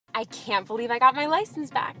I can't believe I got my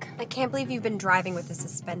license back. I can't believe you've been driving with a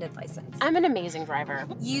suspended license. I'm an amazing driver.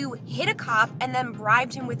 You hit a cop and then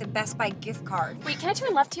bribed him with a Best Buy gift card. Wait, can I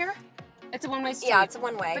turn left here? It's a one-way street. Yeah, it's a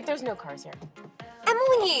one-way. But there's no cars here.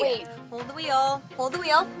 Emily! Wait. Hold the wheel. Hold the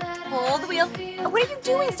wheel. Hold the wheel. What are you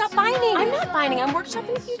doing? Stop binding. I'm not binding. I'm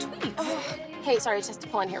workshopping a few tweaks. Hey, sorry, just have to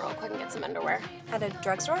pull in here real quick and get some underwear. At a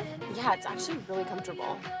drugstore? Yeah, it's actually really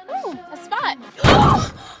comfortable. Ooh, a spot.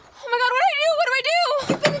 Oh my God, what do I do? What do I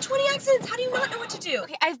do? You've been in 20 accidents. How do you not know what to do?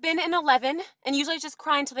 Okay, I've been in 11, and usually I just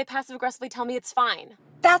cry until they passive-aggressively tell me it's fine.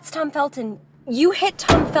 That's Tom Felton. You hit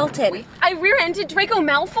Tom Felton. Wait, I rear-ended Draco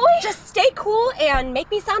Malfoy? Just stay cool and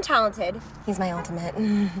make me sound talented. He's my ultimate.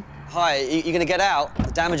 Hi, you gonna get out?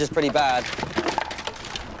 The damage is pretty bad.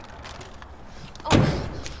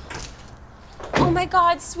 Oh my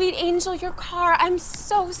God, sweet angel, your car. I'm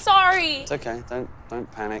so sorry. It's okay,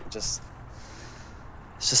 don't panic. Let's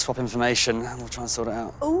just swap information and we'll try and sort it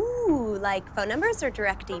out. Ooh, like phone numbers or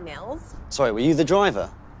direct emails? Sorry, were you the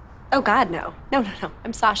driver? Oh God, no. No.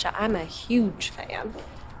 I'm Sasha. I'm a huge fan.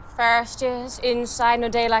 First years inside no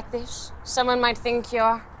day like this, someone might think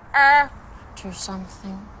you're to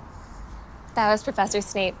something. That was Professor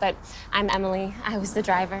Snape, but I'm Emily. I was the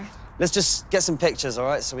driver. Let's just get some pictures, all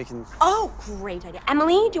right, so we can... Oh, great idea.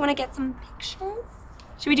 Emily, do you want to get some pictures?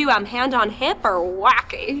 Should we do hand on hip or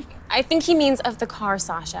wacky? I think he means of the car,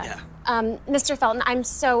 Sasha. Yeah. Mr. Felton, I'm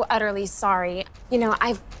so utterly sorry. You know,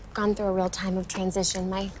 I've gone through a real time of transition.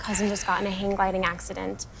 My cousin just got in a hang gliding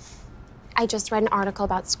accident. I just read an article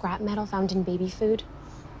about scrap metal found in baby food.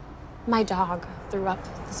 My dog threw up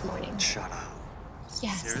this morning. Shut up.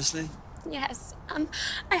 Yes. Seriously? Yes.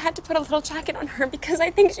 I had to put a little jacket on her because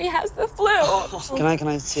I think she has the flu. Can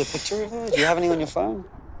I see a picture of her? Do you have any on your phone?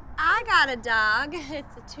 I got a dog.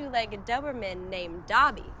 It's a two-legged Doberman named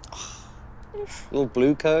Dobby. Little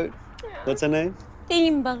blue coat. Yeah. What's her name?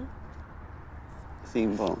 Thimble.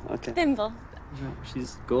 Thimble. Okay. Thimble.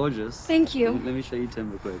 She's gorgeous. Thank you. Let me show you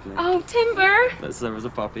Timber quickly. Oh, Timber. That's her as a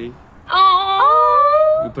puppy.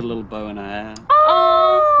 Oh. We put a little bow in her hair.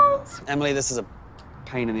 Oh. Emily, this is a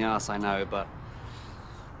pain in the ass, I know, but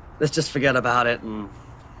let's just forget about it and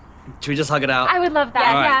should we just hug it out? I would love that.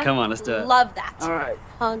 All right, yeah. come on, let's do it. Love that. All right.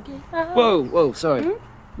 Hug it out. Whoa, sorry.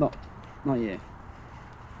 Not you.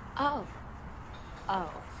 Oh.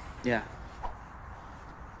 Yeah.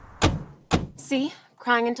 See?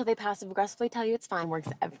 Crying until they passive-aggressively tell you it's fine works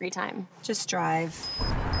every time. Just drive.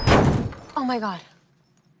 Oh my God.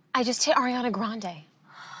 I just hit Ariana Grande.